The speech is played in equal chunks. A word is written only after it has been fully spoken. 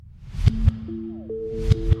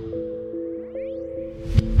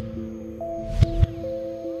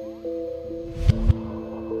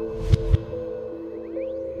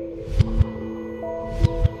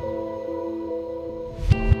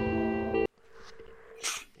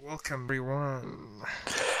welcome everyone.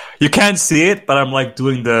 You can't see it, but I'm like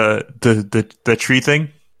doing the tree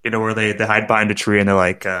thing, where they hide behind a tree and they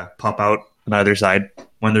like pop out on either side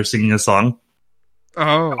when they're singing a song.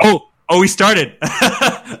 Oh, we started.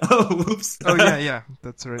 Oh, oops. Oh yeah,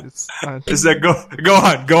 that's right. It's is that go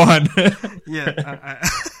on. Yeah,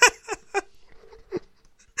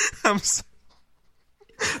 I'm so...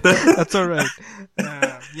 That's all right.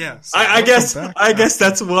 Yes. I guess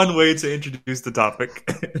that's one way to introduce the topic.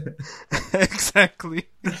 Exactly.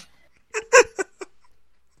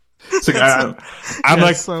 So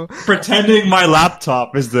I'm pretending my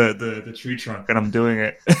laptop is the tree trunk, and I'm doing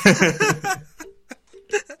it.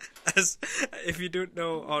 As if you don't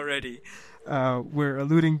know already, we're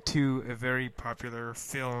alluding to a very popular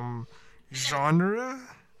film genre.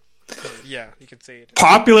 Yeah, you could say it.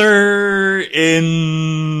 Popular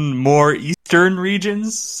in more eastern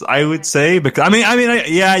regions, I would say. Because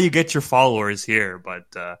yeah, you get your followers here, but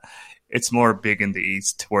it's more big in the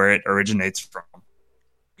east, where it originates from.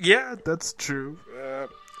 Yeah, that's true.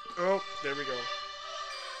 Oh, there we go.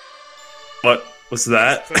 What was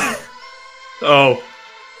that? Oh.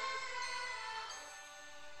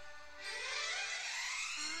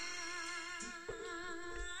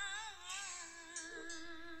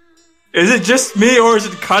 Is it just me, or is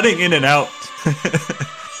it cutting in and out? I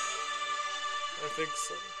think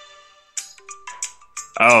so.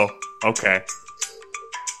 Oh, okay.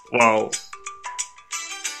 Well...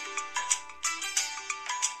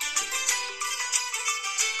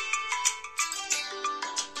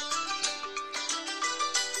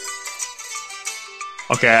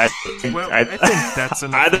 Okay, I think that's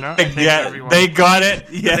enough. They got it.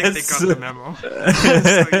 Yes, I think they got the memo. So,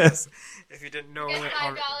 yes, if you didn't know, get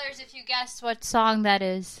 $5 if you guess what song that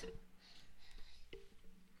is.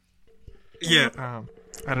 Yeah,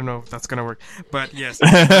 I don't know if that's gonna work, but yes.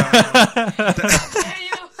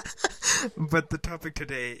 But the topic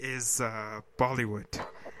today is Bollywood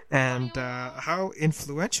and how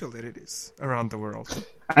influential it is around the world.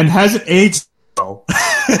 And has it aged well?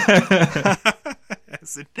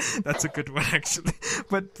 That's a good one, actually.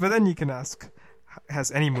 But then you can ask, has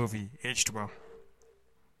any movie aged well?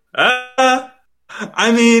 We'll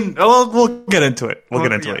get into it. We'll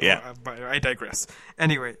get into it, yeah. But I digress.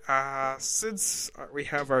 Anyway, since we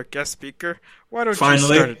have our guest speaker, why don't you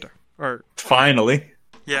start it? Finally.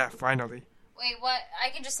 Yeah, finally. Wait, what? I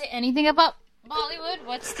can just say anything about Bollywood?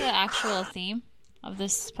 What's the actual theme of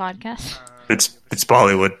this podcast? It's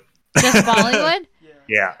Bollywood. Just Bollywood?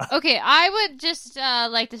 Yeah. Okay, I would just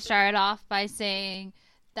like to start off by saying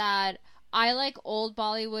that I like old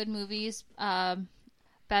Bollywood movies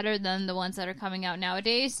better than the ones that are coming out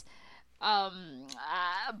nowadays. Bollywood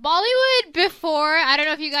before, I don't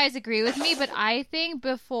know if you guys agree with me, but I think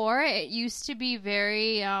before it used to be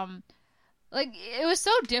very, it was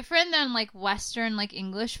so different than like Western, like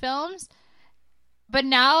English films. But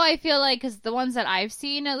now I feel like, because the ones that I've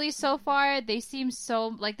seen, at least so far, they seem so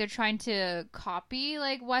like they're trying to copy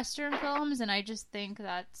like Western films, and I just think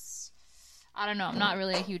that's, I don't know, I'm not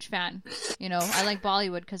really a huge fan. I like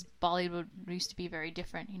Bollywood because Bollywood used to be very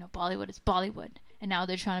different. Bollywood is Bollywood, and now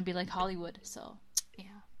they're trying to be like Hollywood. So,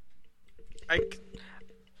 yeah.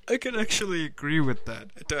 I can actually agree with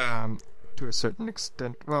that to a certain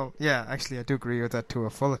extent. Well, yeah, actually, I do agree with that to a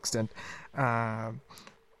full extent.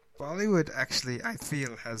 Bollywood, actually, I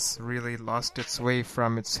feel, has really lost its way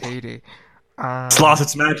from its heyday. It's lost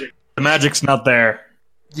its magic. The magic's not there.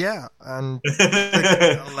 Yeah, and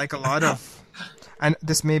like a lot of... And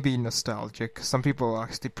this may be nostalgic. Some people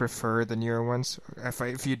actually prefer the newer ones.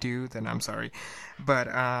 If you do, then I'm sorry. But,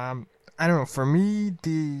 I don't know, for me,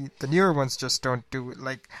 the newer ones just don't do it.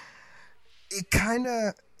 Like, it kind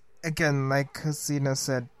of, again, like Hasina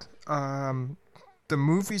said, the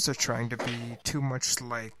movies are trying to be too much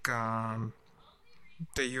like the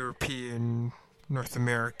European, North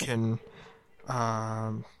American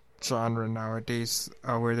genre nowadays,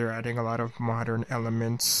 where they're adding a lot of modern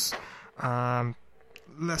elements,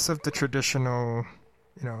 less of the traditional,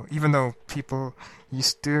 even though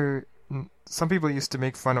some people used to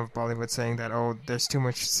make fun of Bollywood saying that, oh, there's too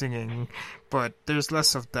much singing, but there's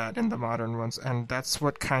less of that in the modern ones, and that's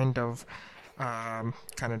what kind of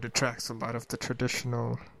detracts a lot of the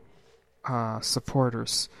traditional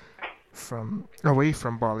supporters away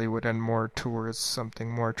from Bollywood and more towards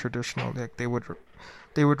something more traditional. Like they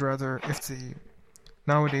would rather,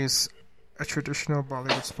 nowadays a traditional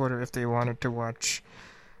Bollywood supporter, if they wanted to watch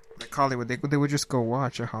like Hollywood, they would just go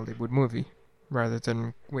watch a Hollywood movie rather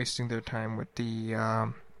than wasting their time with the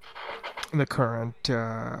current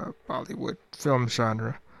Bollywood film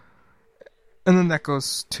genre. And then that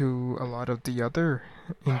goes to a lot of the other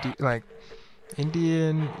indie, like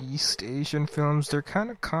Indian, East Asian films, they're kind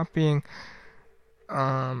of copying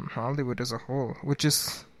Hollywood as a whole, which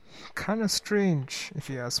is kind of strange if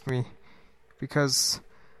you ask me, because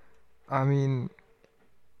I mean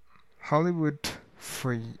Hollywood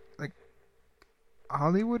for like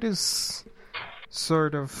Hollywood is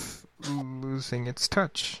sort of losing its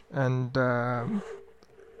touch, and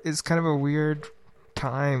it's kind of a weird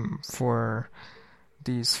time for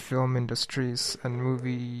these film industries and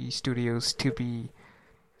movie studios to be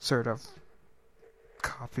sort of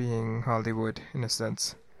copying Hollywood in a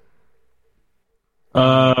sense.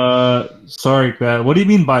 Sorry, Grant. What do you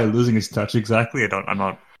mean by losing its touch exactly? I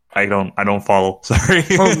don't follow. Sorry.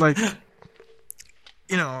 Oh, like,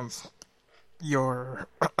 your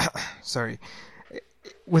sorry.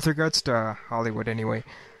 With regards to Hollywood, anyway,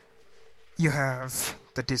 you have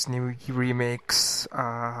the Disney remakes.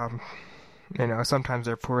 Sometimes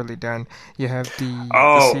they're poorly done. You have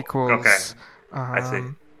the sequels. Okay. I see.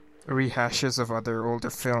 Rehashes of other older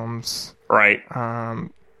films. Right.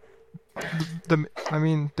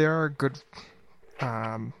 There are good,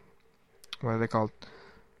 what are they called?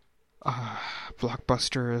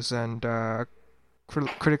 Blockbusters and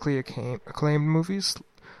critically acclaimed movies.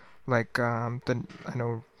 Like, I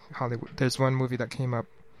know Hollywood. There's one movie that came up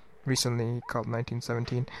recently called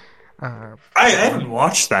 1917. I haven't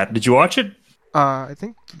watched that. Did you watch it? I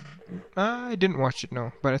think I didn't watch it.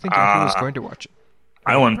 No, but I think Andrew was going to watch it.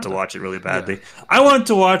 I wanted to watch it really badly. Yeah. I wanted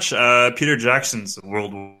to watch Peter Jackson's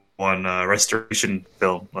World War I restoration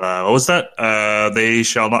film. What was that? They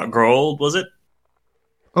Shall Not Grow Old, was it?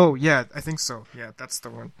 Oh, yeah, I think so. Yeah, that's the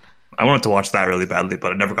one. I wanted to watch that really badly,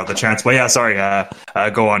 but I never got the chance. But yeah, sorry.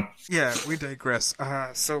 Go on. Yeah, we digress.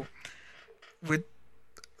 So,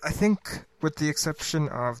 I think with the exception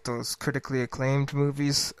of those critically acclaimed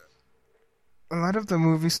movies, a lot of the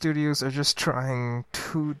movie studios are just trying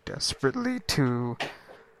too desperately to...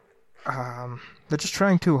 they're just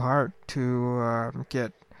trying too hard to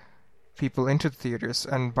get people into the theaters,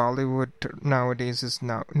 and Bollywood nowadays is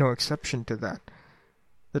no exception to that.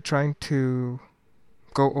 They're trying to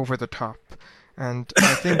go over the top, and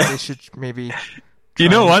I think they should maybe... You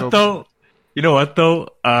know what, though?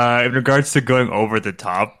 In regards to going over the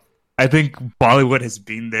top, I think Bollywood has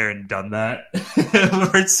been there and done that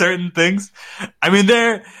for certain things. I mean,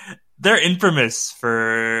 they're infamous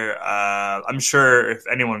for. I'm sure if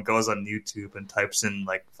anyone goes on YouTube and types in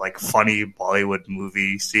like funny Bollywood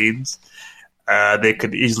movie scenes, they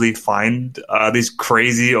could easily find these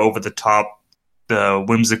crazy over the top,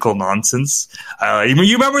 whimsical nonsense.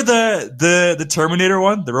 You remember the Terminator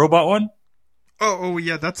one, the robot one? Oh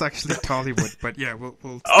yeah, that's actually Tollywood, but yeah, we'll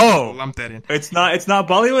lump that in. It's not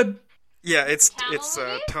Bollywood. Yeah, it's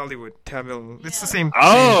Tollywood, Tamil. It's the same.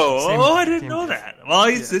 I didn't know that. Well,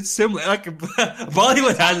 it's similar. Like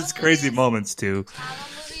Bollywood has its crazy moments too. Tamil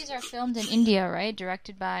movies are filmed in India, right?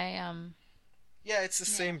 Directed by Yeah, it's the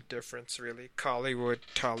same difference, really. Collywood,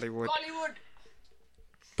 Tollywood,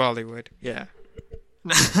 Bollywood. Yeah.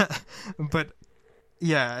 But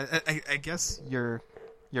yeah, I guess you're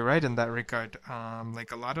right in that regard.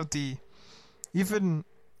 Like a lot of the even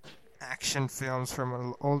action films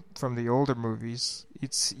from the older movies,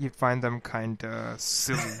 you find them kind of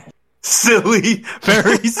silly. Silly,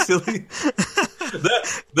 very silly.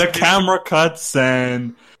 The camera cuts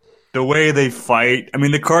and the way they fight. I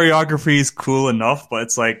mean, the choreography is cool enough, but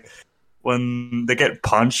it's like when they get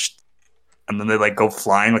punched and then they like go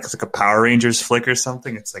flying, like it's like a Power Rangers flick or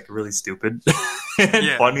something. It's like really stupid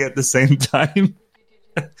and funny at the same time.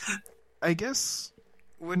 I guess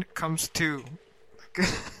when it comes to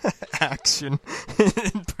action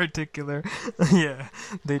in particular, yeah,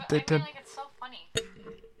 they tend. Like it's so funny.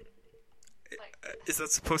 Is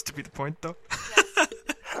that supposed to be the point, though? Yes.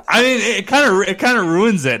 I mean, it kind of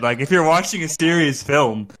ruins it. Like if you're watching a serious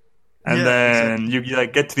film, and then you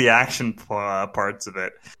like get to the action parts of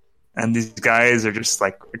it, and these guys are just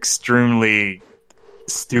like extremely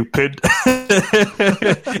stupid,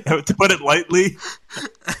 to put it lightly.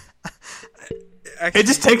 Actually, it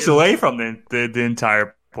just takes away from the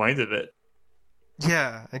entire point of it.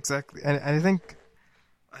 Yeah, exactly. And I think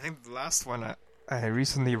the last one I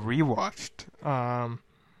recently rewatched,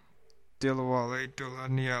 Dilwale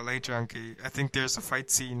Dulhania Le Jangi. I think there's a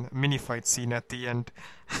mini fight scene at the end.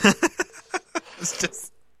 It's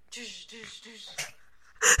just...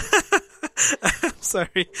 I'm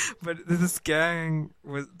sorry, but this gang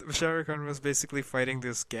Shah Rukh Khan was basically fighting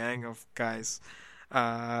this gang of guys.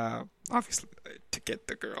 Obviously to get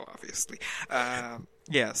the girl, obviously.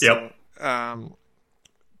 So,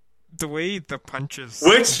 the way the punches,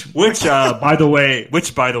 which by the way,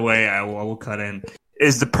 I will cut in,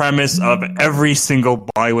 is the premise of every single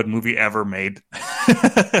Bollywood movie ever made.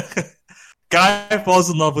 Guy falls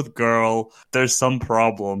in love with girl, there's some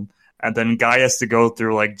problem, and then guy has to go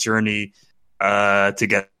through like journey to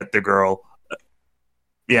get the girl.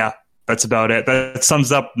 Yeah, that's about it. That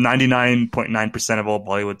sums up 99.9% of all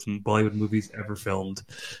Bollywood movies ever filmed.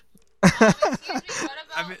 Excuse me, what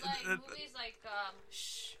about movies like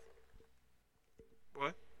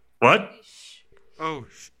What? Oh,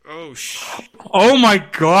 Oh my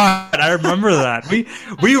god! I remember that.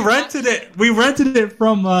 We rented it. We rented it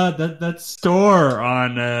from that store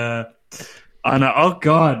on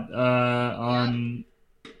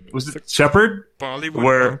was it Shepherd? Bollywood.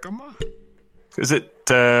 Where is it?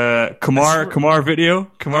 Kumar Video.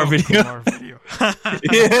 Kumar Video. Kumar Video.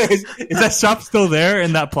 Yeah, is that shop still there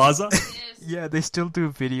in that plaza? Yeah, they still do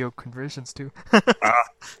video conversions too.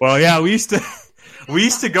 Well, yeah, we used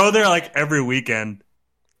to go there like every weekend.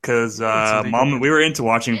 Because Mom, we were into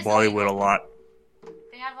watching Bollywood a lot.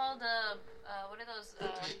 They have all the what are those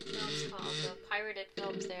films called? The pirated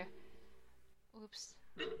films there. Oops.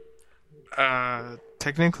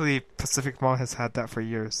 Technically, Pacific Mall has had that for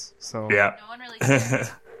years. So yeah. No one really cares.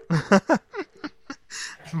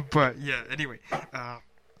 But yeah, anyway,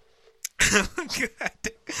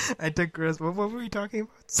 I digress. What were we talking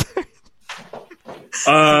about? Sorry.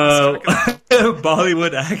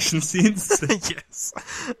 Bollywood action scenes. Yes.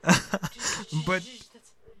 But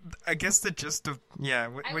I guess the gist of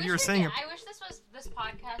what you were saying. I wish this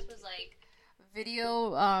podcast was like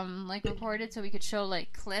video like recorded so we could show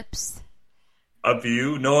like clips of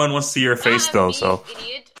you. No one wants to see your face though, so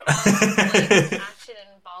idiot. Like, action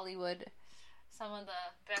in Bollywood, some of the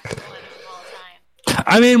best ones of all time.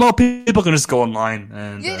 I mean, well, people can just go online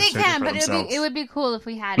and they can, but it would be cool if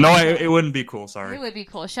we had it. No, it wouldn't be cool. Sorry, it would be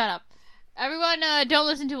cool. Shut up, everyone! Don't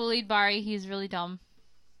listen to Walid Bari. He's really dumb.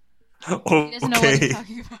 Oh, he doesn't know what he's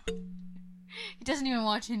talking about. He doesn't even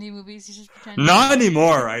watch Hindi movies. He's just pretending. Not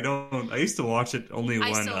anymore. I don't. I used to watch it only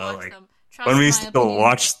when when we used to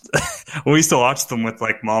watch when we used to watch them with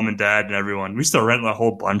like mom and dad and everyone. We used to rent a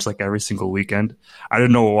whole bunch like every single weekend. I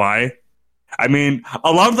don't know why. I mean,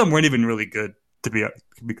 a lot of them weren't even really good. To be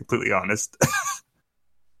completely honest.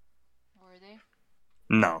 Were they?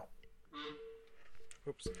 No.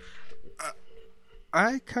 Oops.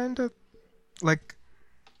 I kind of like.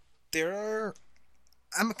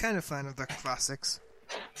 I'm a kind of fan of the classics,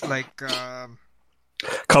 like.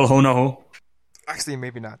 Kalhonaho. Actually,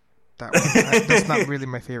 maybe not that one. That's not really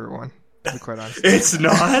my favorite one, to be quite honest. It's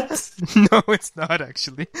not. No, it's not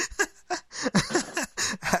actually.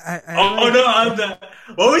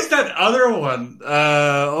 What was that other one?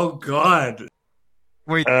 Oh God!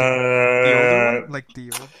 Wait, the older one, like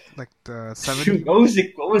the 70s.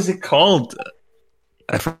 What was it called?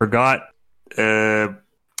 I forgot. It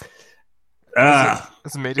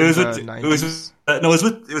was made in the 90s.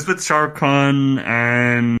 It was with Shah Rukh Khan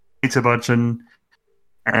and Amitabh Bachchan.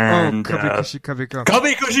 And Kabhi Khushi Kabhi Gum.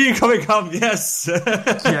 Kabhi Khushi Kabhi Gum, yes.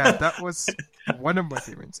 Yeah, that was one of my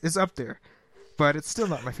favorites. It's up there. But it's still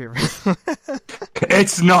not my favorite.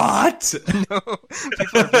 It's not? No,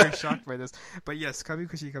 people are very shocked by this. But yes, Kabhi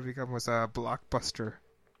Khushi Kabhi Gum was a blockbuster.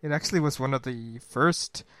 It actually was one of the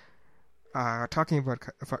first. Talking about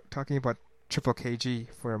Triple KG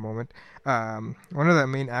for a moment. One of the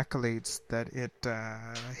main accolades that it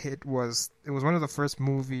hit was it was one of the first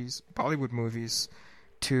Bollywood movies,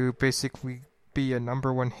 to basically be a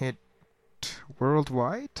 #1 hit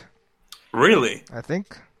worldwide. Really? I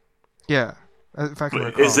think. Yeah. If I can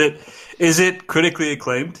recall. Is it critically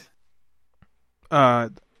acclaimed?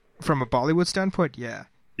 From a Bollywood standpoint, yeah.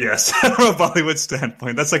 Yes, from a Bollywood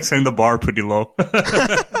standpoint. That's like saying the bar pretty low.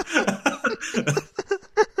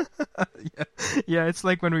 Yeah, it's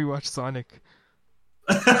like when we watch Sonic.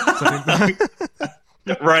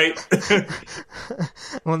 Right.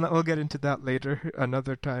 We'll get into that later,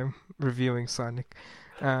 another time, reviewing Sonic.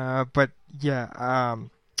 But yeah,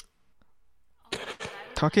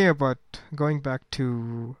 talking about going back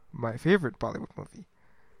to my favorite Bollywood movie.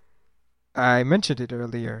 I mentioned it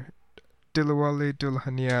earlier. Dilwale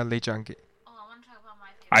Dulhania Le Jange. Oh, I want to talk about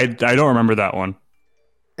my favorite. I don't remember that one.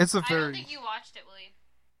 It's a I very. don't think you watched it, Willie.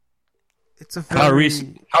 It's a very.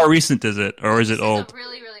 How recent is it, or is it old? It's a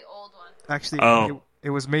really, really old one. Actually,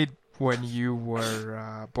 it was made when you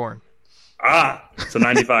were born. So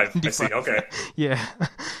 95. I see. Okay. Yeah.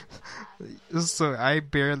 So I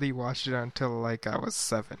barely watched it until like I was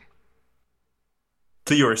 7.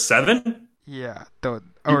 So you were 7? Yeah. You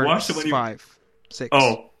watched it when 5, 6.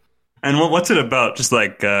 Oh. And what's it about? Just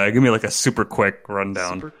like give me like a super quick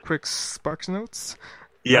rundown. Super quick Sparks notes.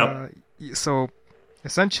 Yeah. So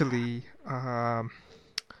essentially,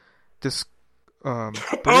 this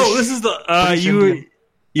British, this is the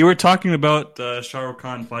you were talking about Shah Rukh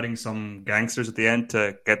Khan fighting some gangsters at the end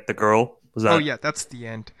to get the girl. Was that? Oh yeah, that's the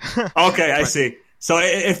end. Okay, I see. So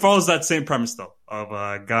it follows that same premise though, of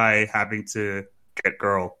a guy having to get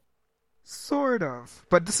girl. Sort of,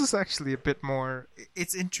 but this is actually a bit more.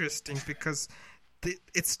 It's interesting because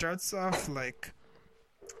it starts off like,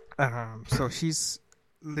 so she's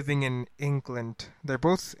living in England. They're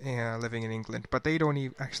both living in England, but they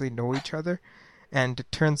don't actually know each other. And it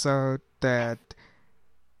turns out that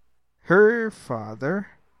her father,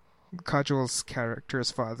 Kajol's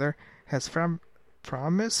character's father, has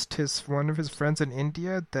promised one of his friends in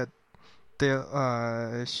India that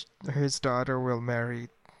his daughter will marry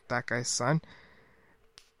that guy's son,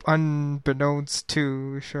 unbeknownst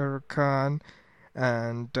to Shah Rukh Khan,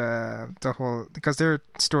 and because their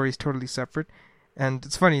story is totally separate. And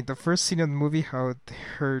it's funny, the first scene of the movie, how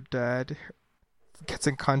her dad gets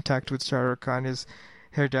in contact with Shah Rukh Khan is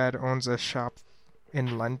her dad owns a shop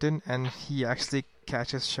in London, and he actually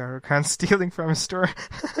catches Shah Rukh Khan stealing from his store.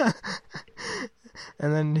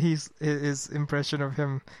 And then his impression of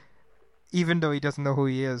him, even though he doesn't know who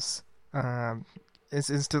he is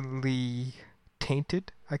instantly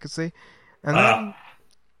tainted, I could say. And then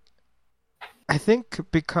I think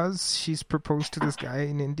because she's proposed to this guy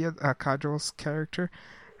in India, Kajol's character,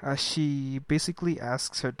 she basically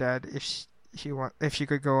asks her dad if she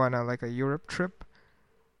could go on a Europe trip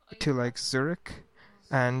to like Zurich,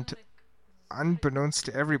 and unbeknownst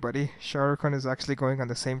to everybody, Shah Rukh Khan is actually going on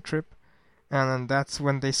the same trip, and then that's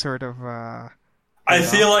when they sort of. I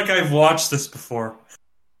feel like I've watched this before.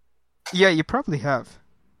 Yeah, you probably have.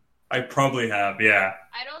 I probably have, yeah.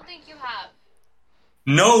 I don't think you have.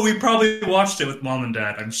 No, we probably watched it with Mom and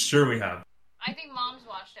Dad. I'm sure we have. I think Mom's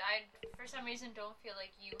watched it. I, for some reason, don't feel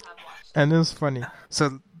like you have watched it. And it was funny.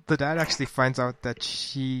 So the dad actually finds out that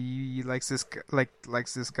she likes this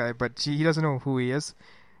guy, but he doesn't know who he is.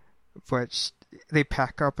 But they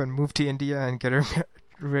pack up and move to India and get her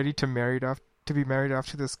ready to be married off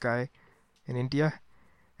to this guy in India,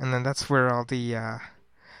 and then that's where all the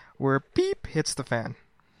where beep hits the fan.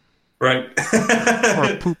 Right.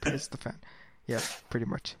 Or poop hits the fan. Yeah, pretty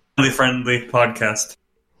much. Friendly podcast.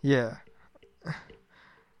 Yeah.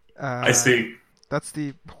 I see. That's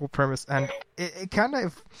the whole premise, and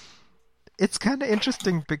it's kind of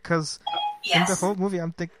interesting because in the whole movie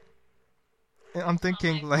I'm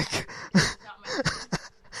thinking like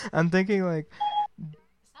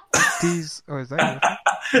these. Oh, is that?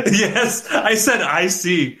 Yes, I said I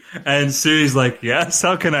see, and Siri's like, yes.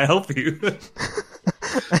 How can I help you?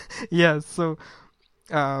 Yeah. So,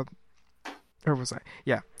 where was I?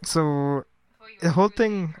 Yeah. So the whole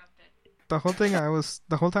time I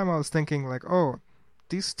was thinking like, oh,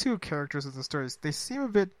 these two characters of the stories, they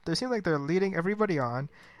seem like they're leading everybody on,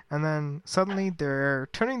 and then suddenly they're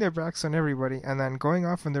turning their backs on everybody and then going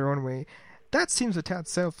off in their own way. That seems a tad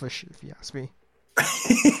selfish, if you ask me.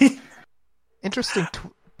 Interesting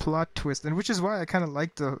plot twist, and which is why I kind of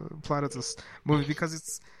like the plot of this movie,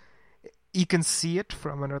 because you can see it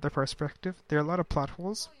from another perspective. There are a lot of plot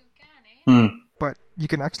holes, but you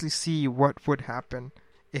can actually see what would happen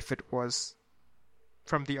if it was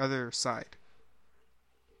from the other side.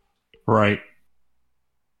 Right.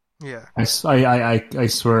 Yeah. I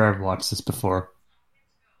swear I've watched this before.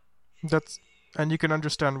 And you can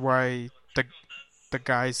understand why the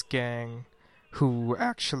guy's gang, who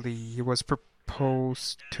actually was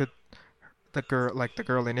proposed to the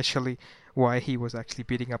girl initially, why he was actually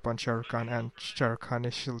beating up on Shah Rukh Khan, and Shah Rukh Khan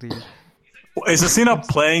initially. Is Asina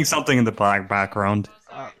playing something in the background?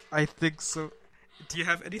 I think so. Do you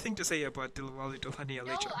have anything to say about Dilwale Dulhaniya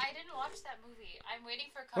Le Jayenge? No, I didn't watch that movie. I'm waiting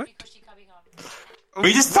for Kabhi Khushi Kabhi Gum. Oh,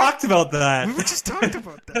 we just talked about that. We just talked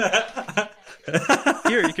about that.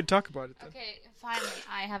 Here, you can talk about it then. Okay, finally,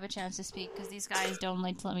 I have a chance to speak because these guys don't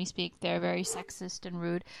like to let me speak. They're very sexist and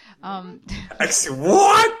rude.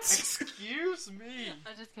 What? Excuse me.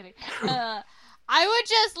 I'm just kidding. I would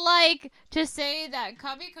just like to say that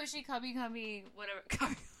Kabhi Khushi Kabhi Kabhi, whatever.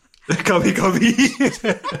 Kabhi Kabhi.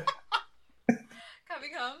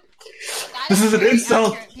 This is an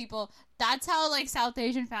insult. People, that's how like South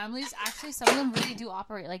Asian families, actually some of them really do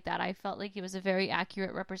operate like that. I felt like it was a very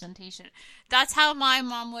accurate representation. That's how my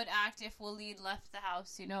mom would act if Waleed left the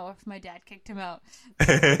house, or if my dad kicked him out.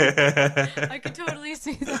 I could totally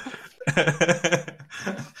see that.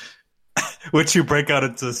 Would you break out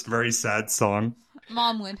into this very sad song?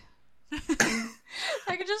 Mom would.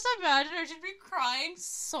 I could just imagine her. She'd be crying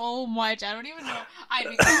so much. I don't even know. I'd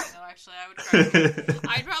be crying though, actually. I would cry.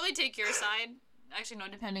 I'd probably take your side. Actually, no,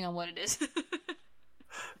 depending on what it is.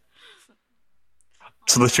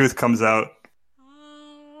 So the truth comes out.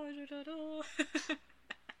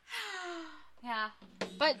 Yeah.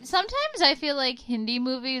 But sometimes I feel like Hindi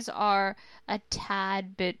movies are a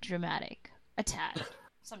tad bit dramatic. A tad.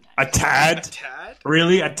 Sometimes. A tad? A tad?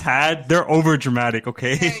 Really? A tad? They're over dramatic,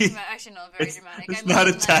 okay? Actually, no, very dramatic. It's not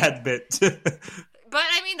a tad bit. But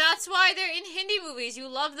I mean, that's why they're in Hindi movies. You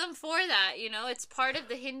love them for that, you know? It's part of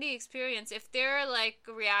the Hindi experience. If their, like,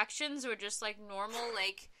 reactions were just, like, normal,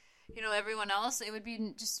 like, you know, everyone else, it would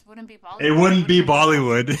be, just wouldn't be Bollywood. It wouldn't be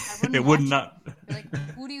Bollywood. It would not. Like,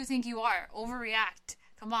 who do you think you are? Overreact.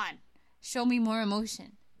 Come on. Show me more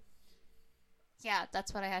emotion. Yeah,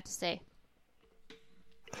 that's what I had to say.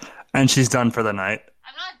 And she's done for the night.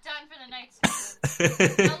 I'm not done for the night,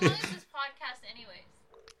 Stephen. How long is this podcast anyways?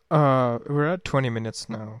 We're at 20 minutes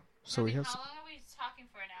now, so we have. How long are we talking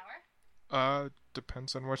for? An hour?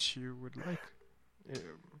 Depends on what you would like.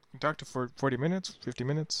 Talk to for 40 minutes, 50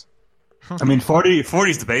 minutes. I mean, 40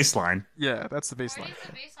 is the baseline. Yeah, that's the baseline. 40 is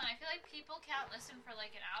the baseline. I feel like people can't listen for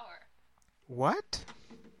like an hour. What?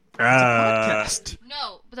 Podcast.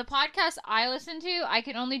 No, the podcast I listen to, I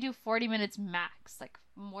can only do 40 minutes max. Like,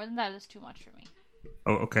 more than that is too much for me.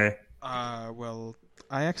 Oh, okay. Well,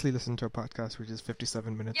 I actually listened to a podcast which is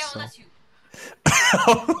 57 minutes. Yeah, well, so. that's you.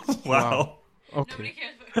 Wow. Okay. Nobody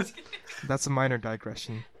cares about it. That's a minor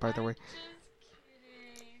digression, by the way.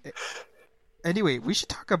 Anyway, we should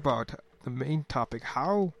talk about the main topic,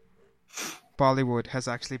 how Bollywood has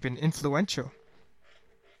actually been influential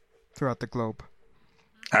throughout the globe.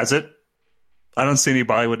 Has it? I don't see any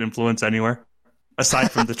Bollywood influence anywhere,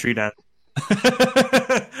 aside from the tree dance.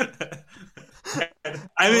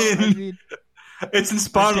 I mean, it's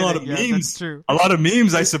inspired a lot of memes. True. A lot of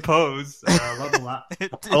memes, I suppose. A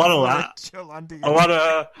lot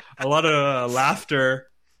of laughter.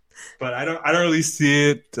 But I don't really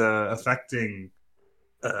see it affecting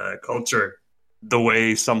culture the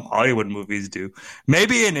way some Hollywood movies do.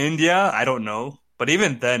 Maybe in India, I don't know. But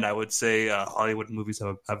even then, I would say Hollywood movies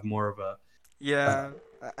have more of a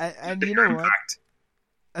and you know impact. What?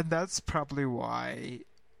 And that's probably why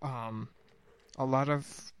a lot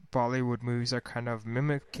of Bollywood movies are kind of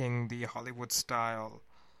mimicking the Hollywood style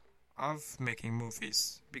of making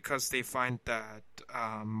movies because they find that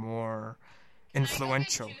more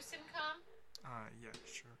influential. Yeah,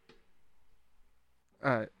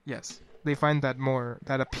 sure. Yes, they find that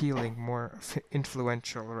appealing, more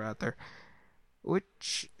influential rather.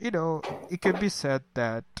 Which, you know, it could be said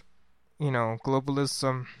that, you know,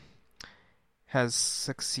 globalism has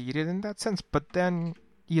succeeded in that sense. But then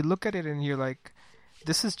you look at it and you're like,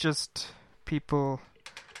 this is just people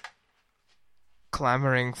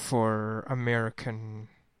clamoring for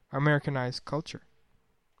Americanized culture.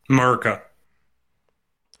 America.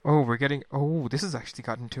 This has actually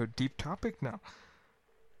gotten to a deep topic now.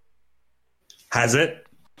 Has it?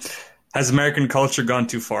 Has American culture gone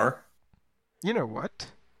too far? You know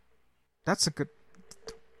what? That's a good.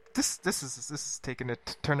 This is taking a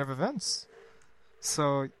turn of events.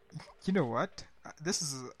 So, you know what?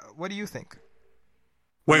 What do you think?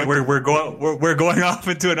 Wait, we're going off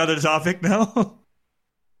into another topic now.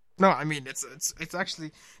 No, I mean it's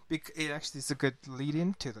actually is a good lead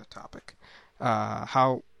into the topic.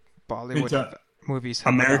 How Bollywood movies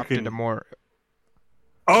have adopted a more.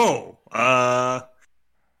 Oh,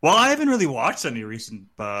 well, I haven't really watched any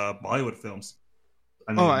recent Bollywood films.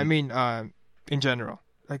 I mean, in general,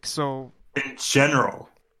 like so. In general,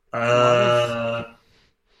 I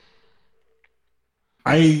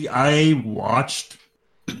watched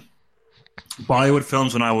Bollywood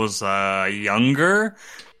films when I was younger,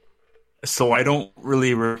 so I don't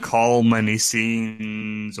really recall many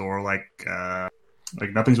scenes or like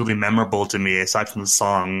nothing's really memorable to me aside from the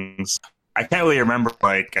songs. I can't really remember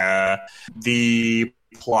like the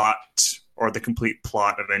plot or the complete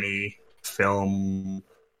plot of any film.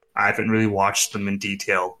 I haven't really watched them in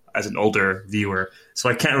detail as an older viewer, so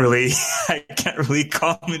I can't really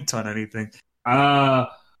comment on anything. I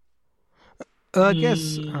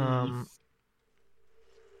guess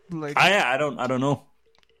I don't know.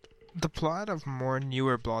 The plot of more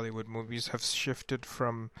newer Bollywood movies have shifted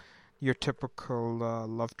from your typical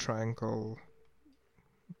love triangle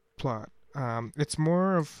plot. It's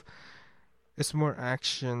more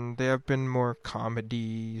action. There have been more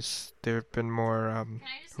comedies. There have been more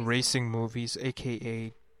racing movies,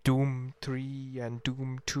 aka Doom 3 and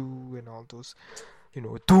Doom 2 and all those. You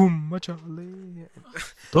know, Doom Machale.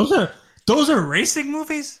 Those are racing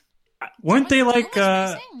movies? Weren't they like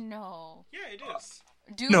racing? No. Yeah, it is.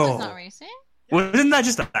 Doom is not racing? Wasn't that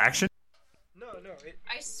just action? No.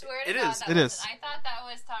 I swear to it God is. that It is. I thought that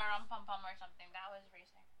was Taram Pum Pum or something. That was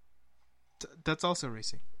racing. That's also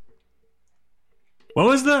racing. What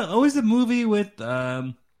was the movie with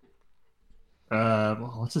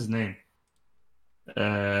What's his name?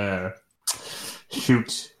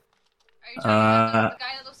 Shoot. Are you talking about the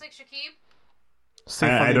guy that looks like Shakib?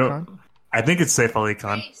 Saif Ali Khan? I think it's Saif Ali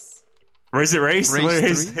Khan. Race. Or is it Race?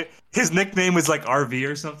 Race his nickname is like RV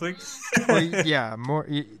or something. Well, yeah,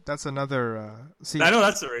 that's another. I know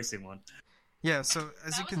that's the racing one. Yeah, so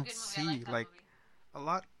as you can see, like a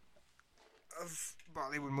lot of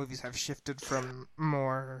Bollywood movies have shifted from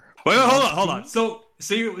more. Wait, hold on. So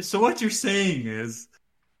what you're saying is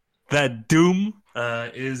that Doom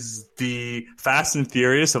is the Fast and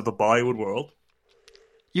Furious of the Bollywood world?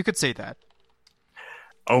 You could say that.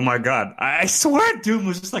 Oh my god. I swear Doom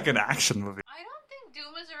was just like an action movie. I don't think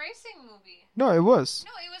Doom was a racing movie. No, it was.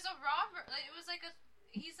 No, it was a robber. Like, it was like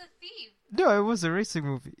he's a thief. No, it was a racing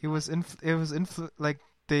movie. It was like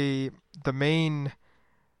the main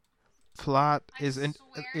plot is.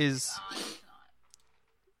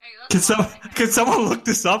 Can someone look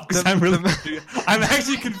this up? Because I'm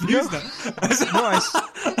actually confused now.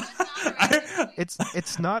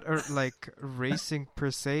 It's not like racing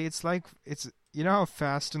per se. It's like you know how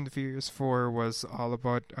Fast and the Furious 4 was all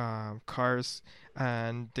about cars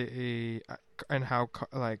and how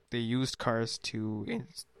like they used cars to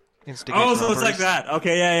instigate. Oh, so robbers. it's like that.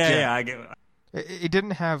 Okay, yeah. I get it. It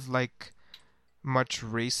didn't have like much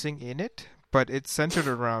racing in it, but it's centered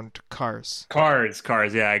around cars. Cars.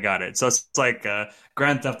 Yeah, I got it. So it's like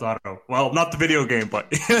Grand Theft Auto. Well, not the video game, but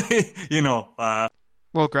you know.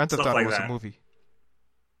 Well, Grand Theft Auto like was that. a movie.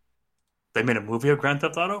 They made a movie of Grand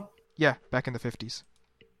Theft Auto? Yeah, back in the 50s.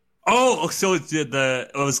 Oh, so it was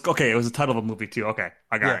the title of a movie too. Okay,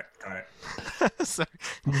 I got it. Sorry.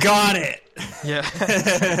 Got it. Yeah.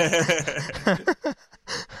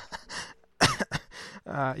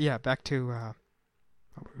 Yeah, back to what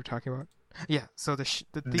we were talking about. Yeah, so the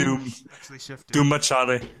theme Doom actually shifted. Doom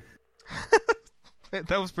Machado.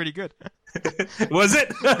 That was pretty good. Was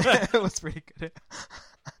it? It was pretty good.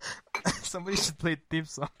 Somebody should play the theme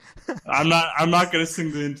song. I'm not gonna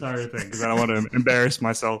sing the entire thing because I don't want to embarrass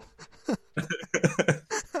myself.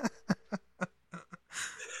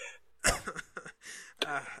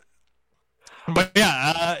 But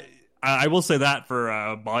yeah, I will say that for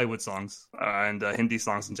Bollywood songs and Hindi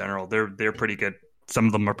songs in general, they're pretty good. Some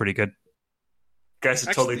of them are pretty good. Guys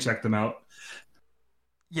should totally check them out.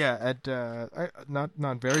 Yeah, and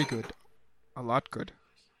not very good, a lot good.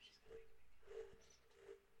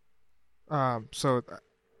 So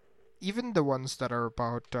even the ones that are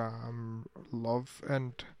about love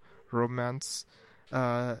and romance,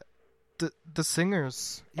 the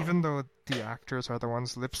singers, even though the actors are the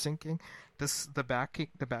ones lip syncing, the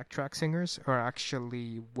backtrack singers are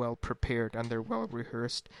actually well prepared and they're well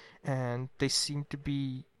rehearsed, and they seem to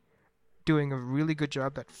be doing a really good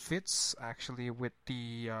job that fits actually with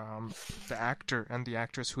the actor and the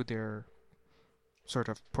actress who they're sort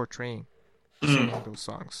of portraying singing those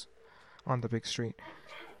songs on the big screen.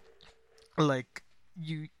 Like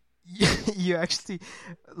you actually,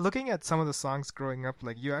 looking at some of the songs growing up,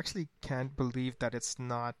 like you actually can't believe that it's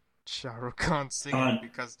not Shah Rukh Khan singing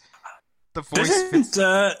because the voice fits.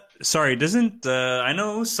 I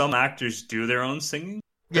know some actors do their own singing.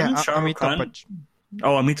 Yeah, Amitabh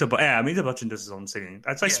Bachchan does his own singing.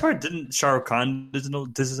 I swear, didn't Shah Rukh Khan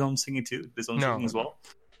does his own singing too? Singing as well?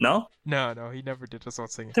 No? No, he never did his own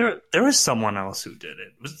singing. There was someone else who did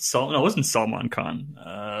it. Was it it wasn't Salman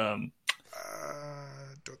Khan.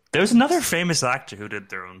 There was another famous actor who did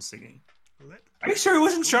their own singing. Are you sure it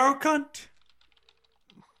wasn't Shah Rukh Khan?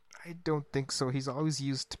 I don't think so. He's always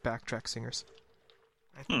used backtrack singers.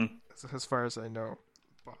 As far as I know.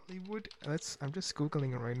 Bollywood. I'm just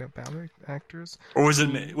googling it right now. Bollywood actors. Or was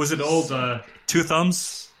it old Two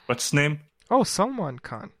Thumbs? What's his name? Oh, Salman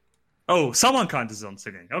Khan. Oh, Salman Khan does his own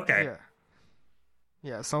singing. Okay.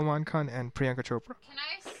 Yeah, Salman Khan and Priyanka Chopra. Can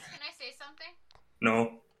I say something?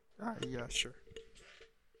 No. Yeah, sure.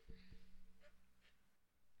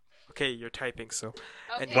 Okay, you're typing, so.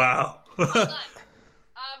 Okay. Wow. Hold on.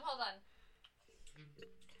 Hold on.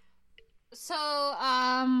 So,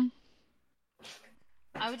 I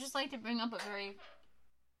would just like to bring up a very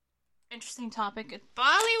interesting topic in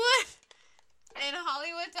Bollywood and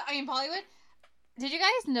Hollywood. Bollywood. Did you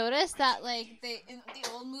guys notice that, like, in the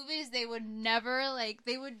old movies, they would never, like,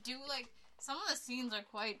 they would do, like, some of the scenes are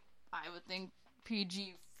quite, I would think,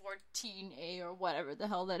 PG-14A or whatever the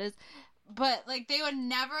hell that is. But, like, they would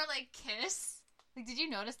never, like, kiss. Like, did you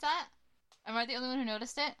notice that? Am I the only one who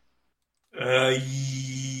noticed it?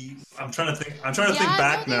 I'm trying to think. I'm trying to think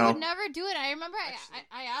back now. They would never do it. I remember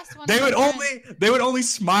I asked one. They would only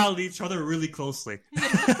smile at each other really closely.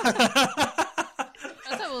 That's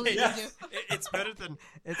what we'll do. it's better than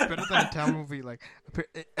a Tamil movie. Like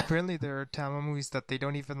apparently there are Tamil movies that they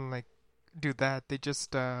don't even like do that. They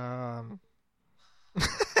just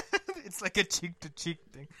it's like a cheek to cheek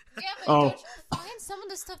thing. Yeah, but don't you find some of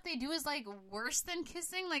the stuff they do is like worse than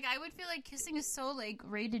kissing? Like I would feel like kissing is so like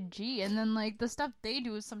rated G, and then like the stuff they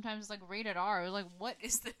do is sometimes like rated R. Like what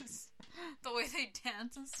is this? The way they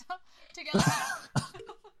dance and stuff together.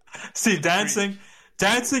 See, dancing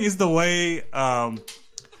is the way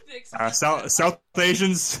South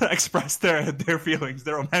Asians express their feelings,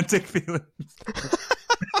 their romantic feelings.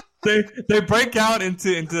 they break out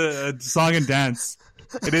into song and dance.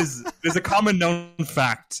 It's a common known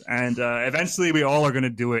fact, and eventually we all are going to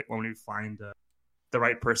do it when we find the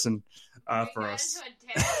right person for us.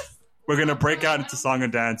 We're going to break out into song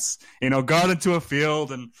and dance. Go out into a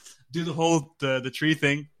field and do the whole the tree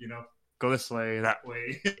thing. Go this way, that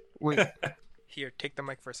way. Wait, here, take the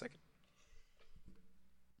mic for a second.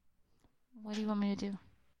 What do you want me to do?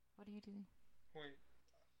 What are you doing? Wait,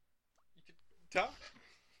 you can talk.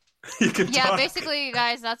 Yeah, basically,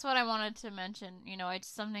 guys, that's what I wanted to mention. It's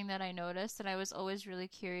something that I noticed, and I was always really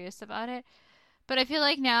curious about it. But I feel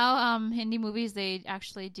like now, Hindi movies, they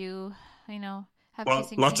actually do, have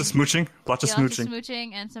kissing lots scenes. of smooching, lots of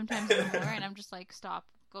smooching, and sometimes more. And I'm just like, stop,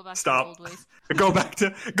 go back to the old ways.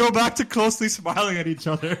 go back to closely smiling at each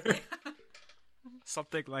other.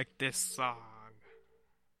 Something like this song.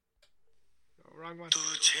 Oh, wrong one.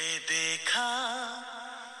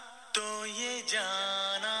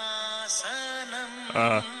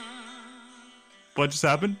 What just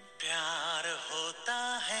happened?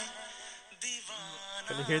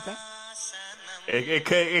 Can you hear that?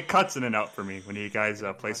 It cuts in and out for me when you guys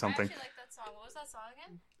play something. I actually like that song. What was that song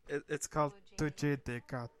again? It's called Tujhe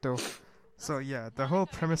Dekha To. So yeah, the whole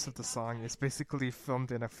premise of the song is basically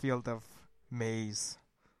filmed in a field of maize.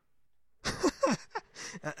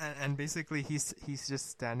 and basically he's just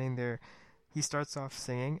standing there. He starts off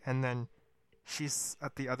singing, and then she's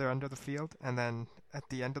at the other end of the field, and then at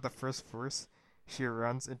the end of the first verse, she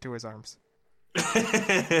runs into his arms.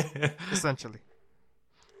 Essentially.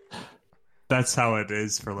 That's how it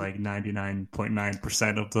is for like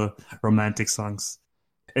 99.9% of the romantic songs.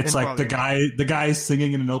 It's like Bollywood. the guy is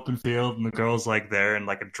singing in an open field, and the girl's like there in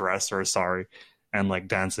like a dress or a sari, and like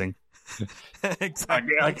dancing.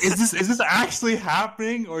 Exactly. Like, is this actually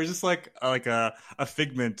happening, or is this like a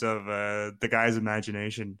figment of the guy's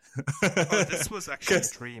imagination? This was actually a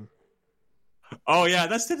dream. Oh yeah,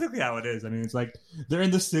 that's typically how it is. I mean, it's like they're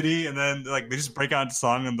in the city, and then like they just break out into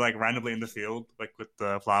song and like randomly in the field, like with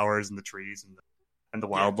the flowers and the trees and the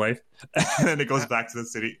wildlife, and then it goes back to the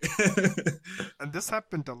city. And this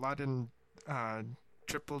happened a lot in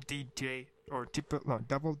Double DLJ.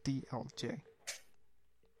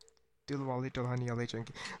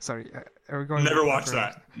 Sorry, are we going? Never watched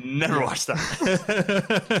that. Never watched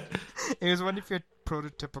that. It was one of your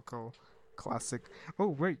prototypical classic. Oh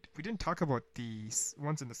wait, we didn't talk about the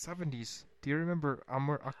ones in the 70s. Do you remember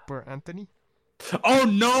Amar Akbar Anthony? Oh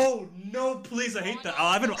no, please! I hate that.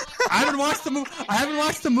 I haven't watched the movie. I haven't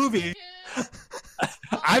watched the movie.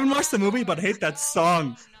 I haven't watched the movie, but I hate that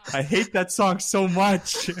song. I hate that song so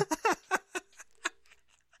much.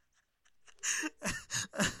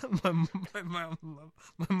 my mom loves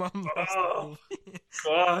Oh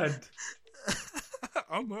God.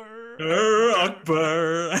 Amar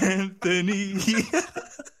Akbar Anthony.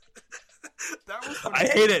 I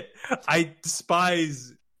hate it. I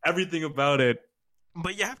despise everything about it.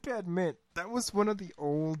 But you have to admit, that was one of the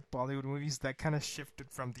old Bollywood movies that kind of shifted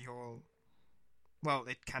from the whole... Well,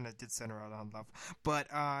 it kind of did center around love. But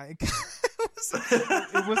it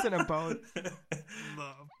wasn't about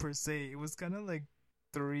love, per se. It was kind of like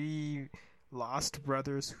three lost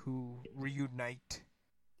brothers who reunite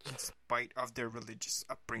in spite of their religious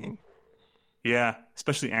upbringing. Yeah,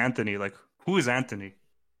 especially Anthony. Like, who is Anthony?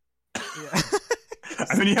 Yeah.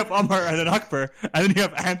 And then you have Amar, and then Akbar, and then you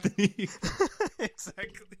have Anthony.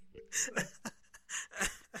 Exactly.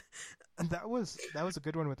 And that was a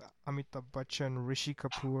good one with Amitabh Bachchan, Rishi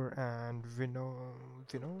Kapoor, and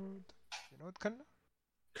Vinod Khanna.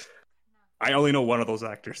 I only know one of those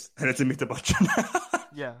actors, and it's Amitabh Bachchan.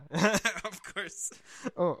 Yeah, of course.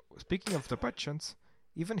 Oh, speaking of the Bachchans,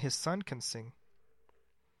 even his son can sing.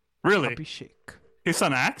 Really? Abhishek. His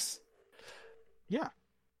son acts? Yeah.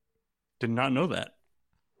 Did not know that.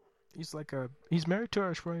 He's married to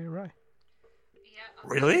Aishwarya Rai. Yeah.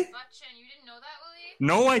 Really? Bachchan, you didn't know that, Willie?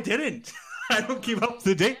 No, I didn't. I don't keep up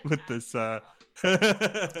to date with this.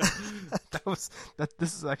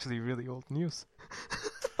 This is actually really old news.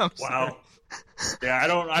 Wow. Sorry. Yeah, I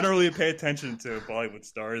don't really pay attention to Bollywood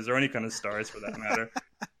stars or any kind of stars for that matter.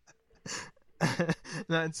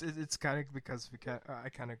 No, it's kind of because I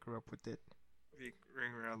kind of grew up with it, being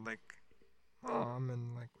around like mom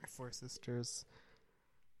and like my 4 sisters.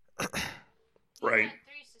 Right.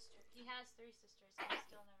 He has 3 sisters. And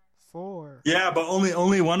still never. 4. Yeah, but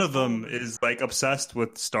only one of them is like obsessed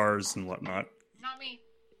with stars and whatnot. Not me.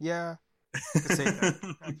 Yeah.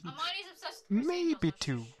 Amani's obsessed with maybe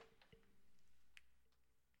 2.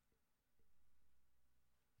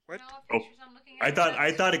 What? I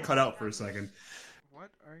thought it cut out for a second. What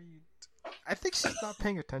are you? I think she's not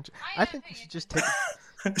paying attention. I think we should just take.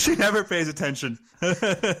 She never pays attention. I have a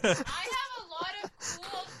lot of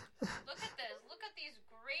cool. Look at this. Look at these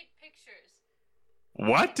great pictures.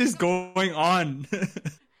 What is going on?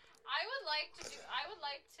 I would like to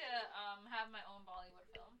have my own Bollywood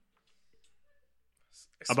film.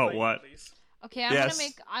 Explain, about what? Please. Okay,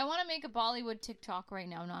 I want to make a Bollywood TikTok right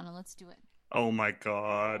now, Nana. Let's do it. Oh my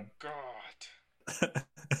god.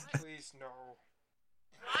 Please no.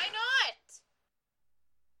 Why not?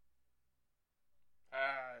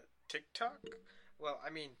 TikTok? Well, I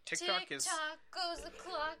mean, TikTok is... Tick-tock goes the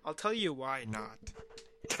clock. I'll tell you why not.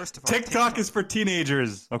 First of all, TikTok is for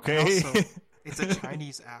teenagers, okay? Also, it's a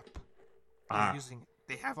Chinese app. They're using it.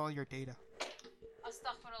 They have all your data.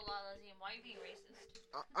 Astaghfirullah Azim. Why are you being racist?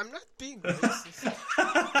 I'm not being racist.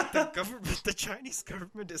 The Chinese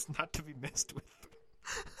government is not to be messed with.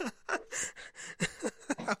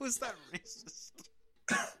 How is that racist?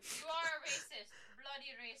 You are a racist.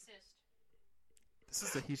 Bloody racist. This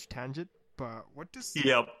is a huge tangent, but what does...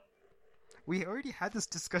 Yep. We already had this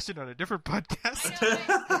discussion on a different podcast. I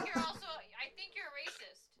think you're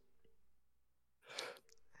racist.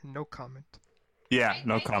 No comment. Yeah,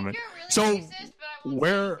 no comment. Really so,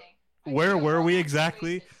 racist, where were we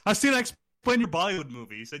exactly? I still explain your Bollywood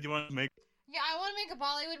movie. You said you wanted to make... Yeah, I want to make a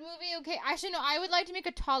Bollywood movie. Okay, actually, no, I would like to make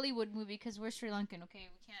a Tollywood movie because we're Sri Lankan. Okay,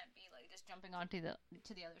 we can't be like just jumping onto the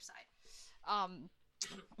other side.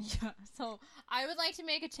 Yeah. So I would like to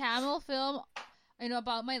make a Tamil film,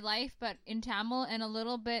 about my life, but in Tamil and a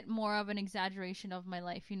little bit more of an exaggeration of my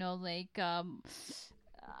life. Like I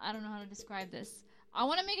don't know how to describe this. I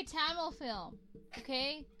want to make a Tamil film,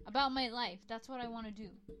 okay, about my life. That's what I want to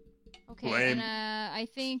do. Okay, Lame. and I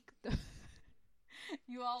think.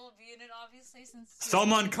 You all will be in it, obviously, since...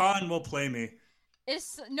 Salman Khan will play me.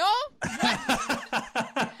 No?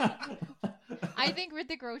 I think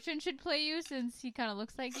Hrithik Roshan should play you, since he kind of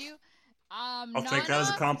looks like you. I'll take that as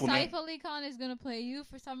a compliment. Saif Ali Khan is going to play you.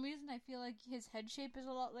 For some reason, I feel like his head shape is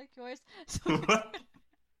a lot like yours. Oh,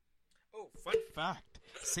 fun fact.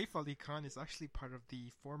 Saif Ali Khan is actually part of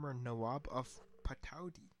the former Nawab of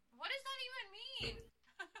Pataudi. What does that even mean?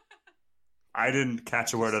 I didn't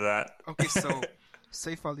catch a word of that. Okay, so...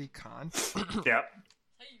 Saif Ali Khan. Yeah.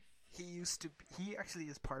 He actually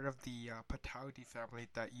is part of the Pataudi family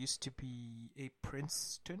that used to be a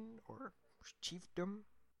princedom or chiefdom,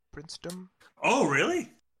 princedom. Oh,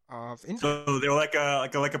 really? Of India. So they were like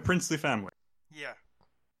a princely family. Yeah.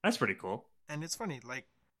 That's pretty cool. And it's funny, like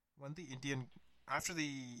when after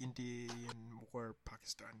the Indian War,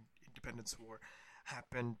 Pakistan Independence War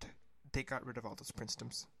happened, they got rid of all those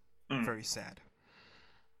princedoms. Very sad.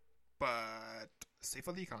 But Saif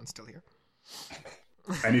Ali Khan's still here,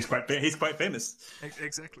 and he's quite famous.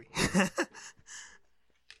 Exactly.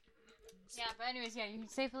 Yeah, but anyways,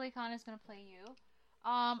 Saif Ali Khan is gonna play you.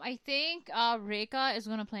 I think Rekha is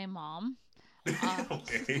gonna play mom.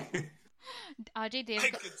 Okay. Ajay Devgan. I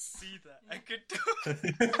could see that. I could do it.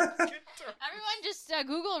 Everyone, just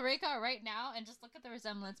Google Rekha right now and just look at the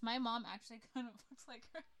resemblance. My mom actually kind of looks like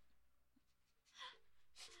her.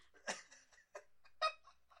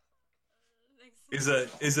 Is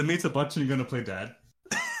Amitabh Bachchan going to play dad?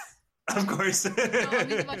 Of course. No,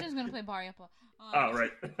 Amitabh Bachchan is going to play Baryappa. Oh,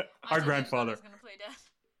 right. Our grandfather. Is going to play dad.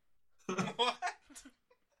 What?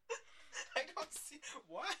 I don't see...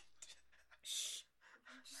 What? Shh.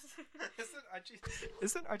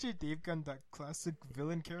 Isn't Ajay Devgan that classic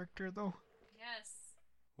villain character, though? Yes.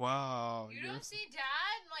 Wow. You don't see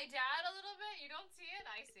my dad a little bit? You don't see it?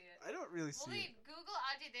 I see it. I don't really see it. Google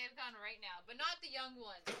Ajay Devgan right now, but not the young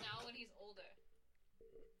ones. Now when he's older.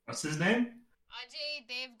 What's his name? Ajay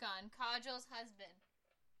Devgan, Kajal's husband.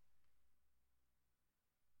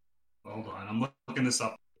 Hold on, I'm looking this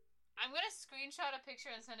up. I'm gonna screenshot a picture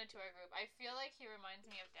and send it to our group. I feel like he reminds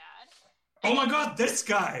me of Dad. Oh my god, this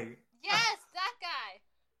guy! Yes, that guy!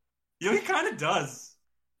 Yo, he kind of does.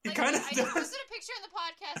 He kind of does. I posted a picture in the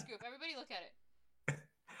podcast group. Everybody look at it.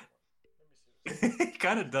 Let me see. He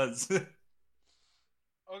kind of does. Okay,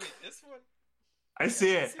 this one. I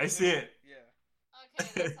see it. Yeah.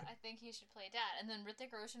 Okay, I think he should play Dad, and then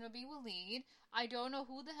Hrithik Roshan would be Waleed. I don't know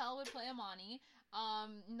who the hell would play Amani.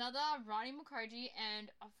 Nada, Ronnie Mukherjee, and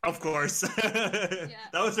of course, yeah,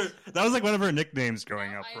 that was her. That was like one of her nicknames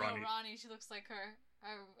growing up. I Ronnie. know Ronnie. She looks like her.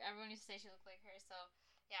 Everyone used to say she looked like her. So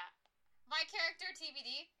yeah, my character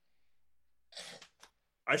TBD.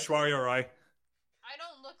 Aishwarya Rai. I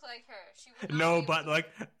don't look like her. She would no, but like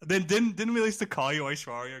then didn't we used to call you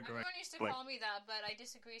Aishwarya? Everyone used to call me that, but I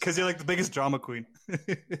disagree. Because you're like the biggest drama queen. She's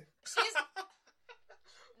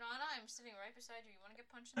Nana. I'm sitting right beside you. You want to get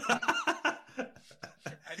punched in the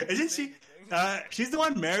face? Isn't she? She's the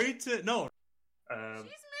one married to no. She's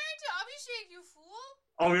married to Abhishek. You fool.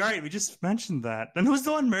 Oh, right. We just mentioned that. Then who's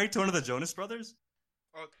the one married to one of the Jonas Brothers?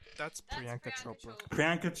 Oh, that's Priyanka Chopra.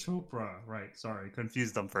 Priyanka Chopra. Right. Sorry,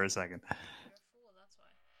 confused them for a second. You're a fool. That's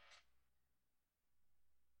why.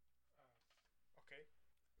 Okay.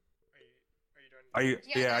 Are you done? Are you?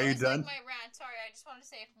 Yeah. Are you done? Like my rant. Sorry, I just wanted to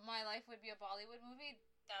say if my life would be a Bollywood movie,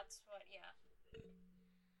 that's what. Yeah.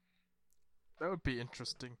 That would be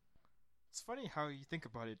interesting. It's funny how you think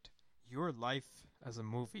about it. Your life as a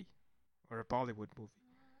movie, or a Bollywood movie.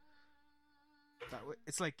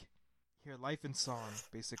 It's like your life in song,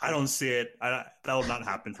 basically. I don't see it. That will not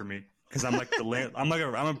happen for me because I'm like I'm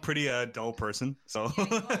a pretty dull person. So Yeah,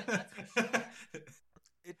 you are, that's for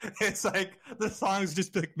sure. it's like the songs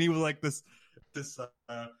just like me with like this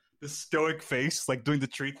stoic face, like doing the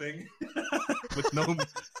tree thing with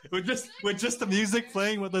just the music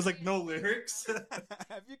playing, with there's like no lyrics.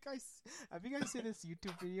 Have you guys seen this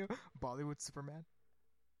YouTube video, Bollywood Superman?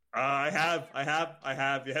 I have,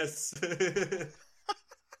 yes.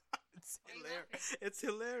 It's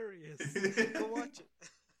hilarious. Go watch it.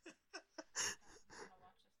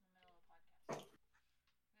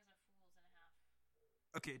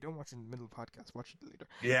 Okay, don't watch it in the middle of the podcast. Watch it later.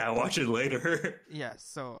 Yeah, watch it later. Yeah,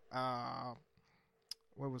 so,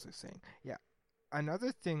 what was I saying? Yeah,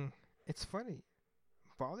 another thing, it's funny.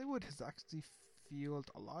 Bollywood has actually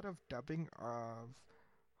fueled a lot of dubbing of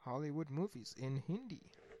Hollywood movies in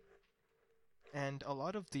Hindi. And a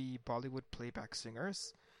lot of the Bollywood playback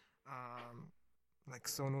singers, like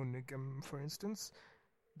Sonu Nigam, for instance,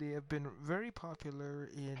 they have been very popular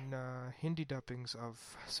in Hindi dubbings of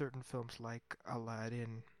certain films like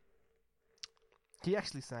Aladdin. He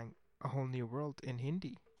actually sang A Whole New World in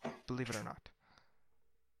Hindi, believe it or not.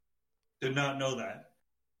 Did not know that.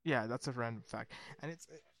 Yeah, that's a random fact. And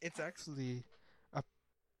it's actually a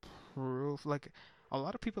proof, like, a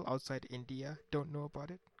lot of people outside India don't know about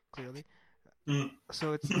it, clearly.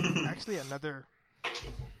 So it's actually another...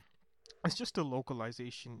 It's just a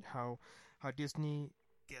localization, how Disney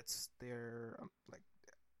gets their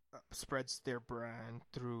spreads their brand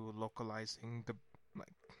through localizing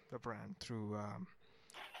the brand through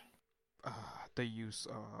the use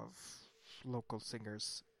of local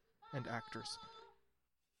singers and actors.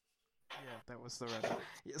 Yeah, that was the right.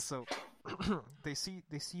 Yeah, so they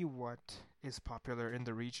see what is popular in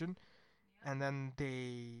the region, and then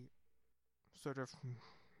they sort of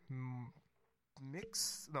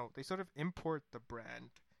they sort of import the brand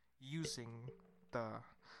using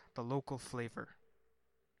the local flavor,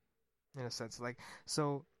 in a sense. Like,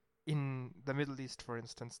 so in the Middle East, for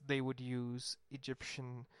instance, they would use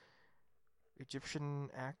Egyptian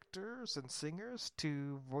actors and singers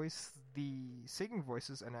to voice the singing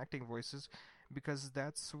voices and acting voices, because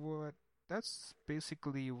that's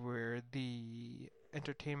basically where the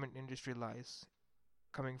entertainment industry lies,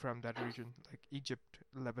 coming from that region, like Egypt,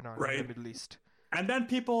 Lebanon, right. And the Middle East. And then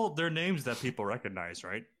their names that people recognize,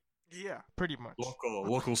 right? Yeah, pretty much.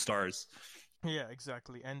 Local stars. Yeah,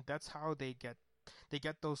 exactly. And that's how they get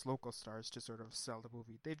those local stars to sort of sell the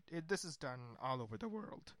movie. This is done all over the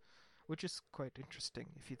world, which is quite interesting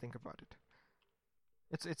if you think about it.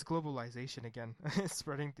 It's globalization again. It's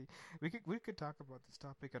spreading we could talk about this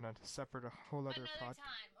topic on a whole other podcast.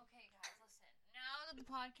 Time. Okay, guys, listen. Now that the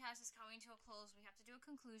podcast is coming to a close, we have to do a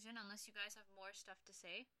conclusion, unless you guys have more stuff to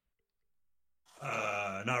say.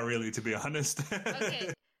 Not really, to be honest. Okay.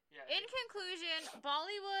 Yeah. In conclusion,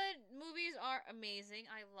 Bollywood movies are amazing.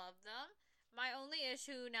 I love them. My only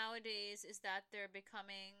issue nowadays is that they're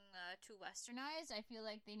becoming too westernized. I feel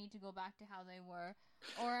like they need to go back to how they were.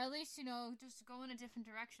 Or at least, just go in a different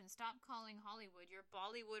direction. Stop calling Hollywood. You're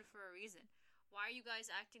Bollywood for a reason. Why are you guys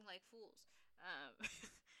acting like fools?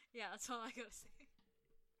 Yeah, that's all I gotta say.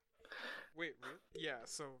 Wait, really? Yeah,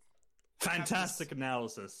 so... Fantastic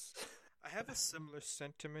analysis. I have a similar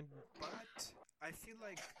sentiment, but I feel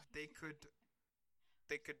like they could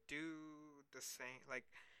do the same. Like,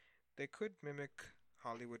 they could mimic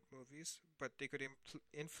Hollywood movies, but they could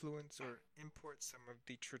influence or import some of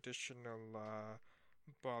the traditional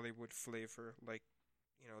Bollywood flavor, like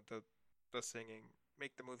the singing,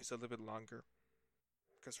 make the movies a little bit longer.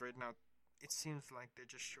 Because right now, it seems like they're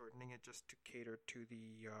just shortening it just to cater to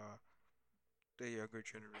the younger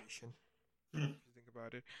generation. If you think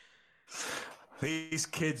about it. These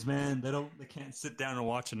kids, man, they can't sit down and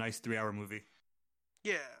watch a nice 3-hour movie.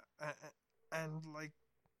 Yeah, and like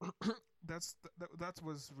that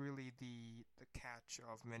was really the catch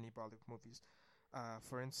of many Bollywood movies.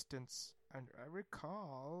 For instance, and I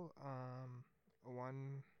recall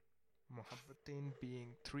one Mohabbateen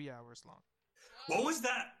being 3 hours long. What was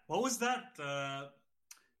that? What was that?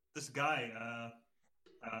 This guy,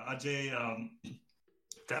 Ajay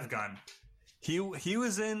Devgan. He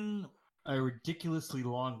was in a ridiculously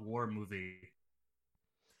long war movie.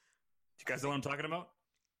 You guys know what I'm talking about?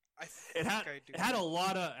 It had a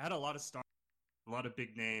lot of stars, a lot of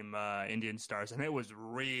big name Indian stars, and it was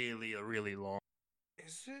really really long.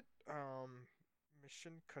 Is it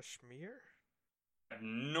Mission Kashmir? I have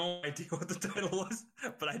no idea what the title was,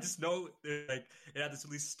 but I just know it had this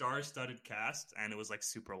really star-studded cast, and it was like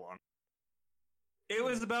super long. It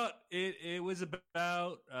was about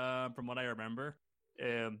from what I remember.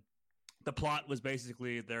 The plot was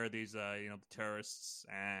basically there are these the terrorists,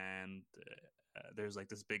 and there's like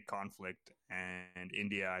this big conflict, and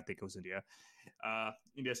India, I think it was India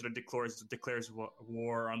sort of declares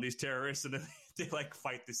war on these terrorists, and then they like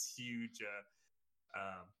fight this huge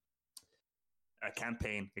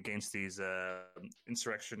campaign against these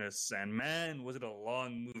insurrectionists. And man, was it a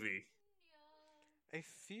long movie. I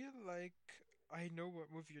feel like I know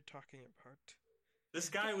what movie you're talking about. This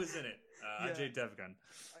guy was in it, Ajay Devgan.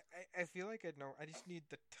 I feel like I know. I just need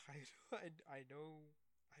the title. I know.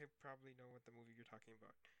 I probably know what the movie you're talking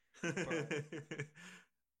about. But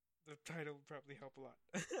the title would probably help a lot.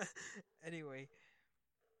 Anyway,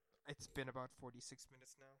 it's been about 46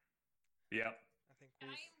 minutes now. Yep. I think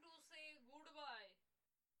time to say goodbye.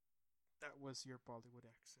 That was your Bollywood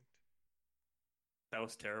accent. That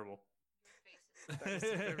was terrible.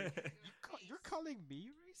 You're calling me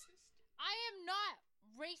racist? I am not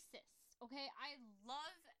racist, okay? I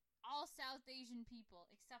love all South Asian people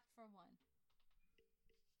except for one.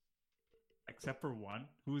 Except for one?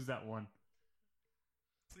 Who's that one?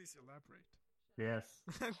 Please elaborate. Yes.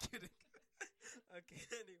 I'm kidding. Okay,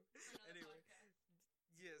 anyway.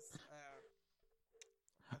 Yes,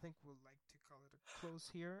 I think we'll like to call it a close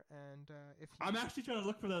here, and I'm actually trying to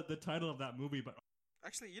look for the title of that movie, but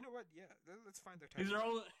actually, you know what? Yeah, let's find their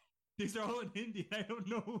title. These are all in Hindi. I don't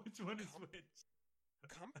know which one is which.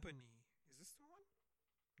 Company. Is this the one?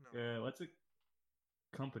 No. What's it?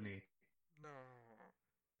 Company. No.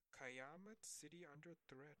 Kayamat City Under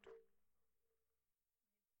Threat.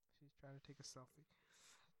 She's trying to take a selfie.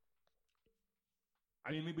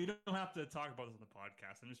 I mean, we don't have to talk about this on the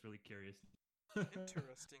podcast. I'm just really curious.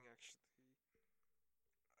 Interesting, actually.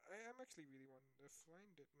 I am actually really wanting to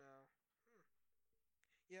find it now.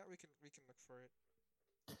 Yeah, we can look for it.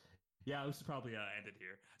 Yeah, we should probably end it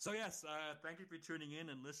here. So yes, thank you for tuning in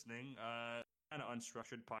and listening. Kind of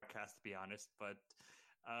unstructured podcast, to be honest, but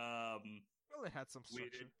well, it had some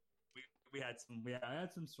structure. We had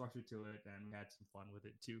some structure to it, and we had some fun with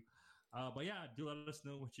it too. But yeah, do let us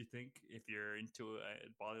know what you think. If you're into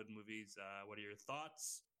Bollywood movies, what are your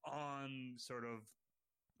thoughts on sort of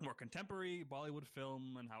more contemporary Bollywood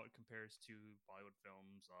film and how it compares to Bollywood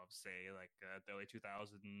films of, say, like the early 2000s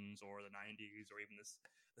or the 90s or even the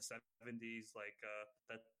 70s, like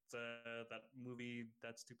that movie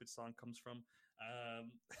that stupid song comes from.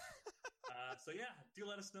 So yeah, do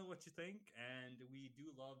let us know what you think, and we do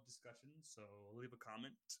love discussion. So leave a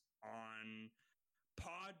comment on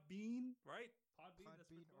Podbean, right?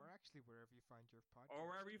 Podbean, or actually wherever you find your podcast. Or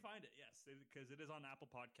wherever you find it, yes, because it is on Apple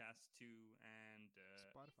Podcasts too, and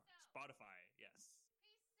Spotify, yes.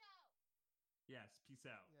 Peace out. Yes, peace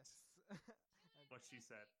out. Yes. What she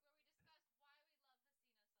said.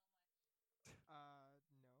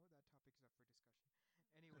 Where we discuss why we love Hasina so much. No, that topic is up for discussion.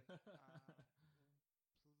 Anyway,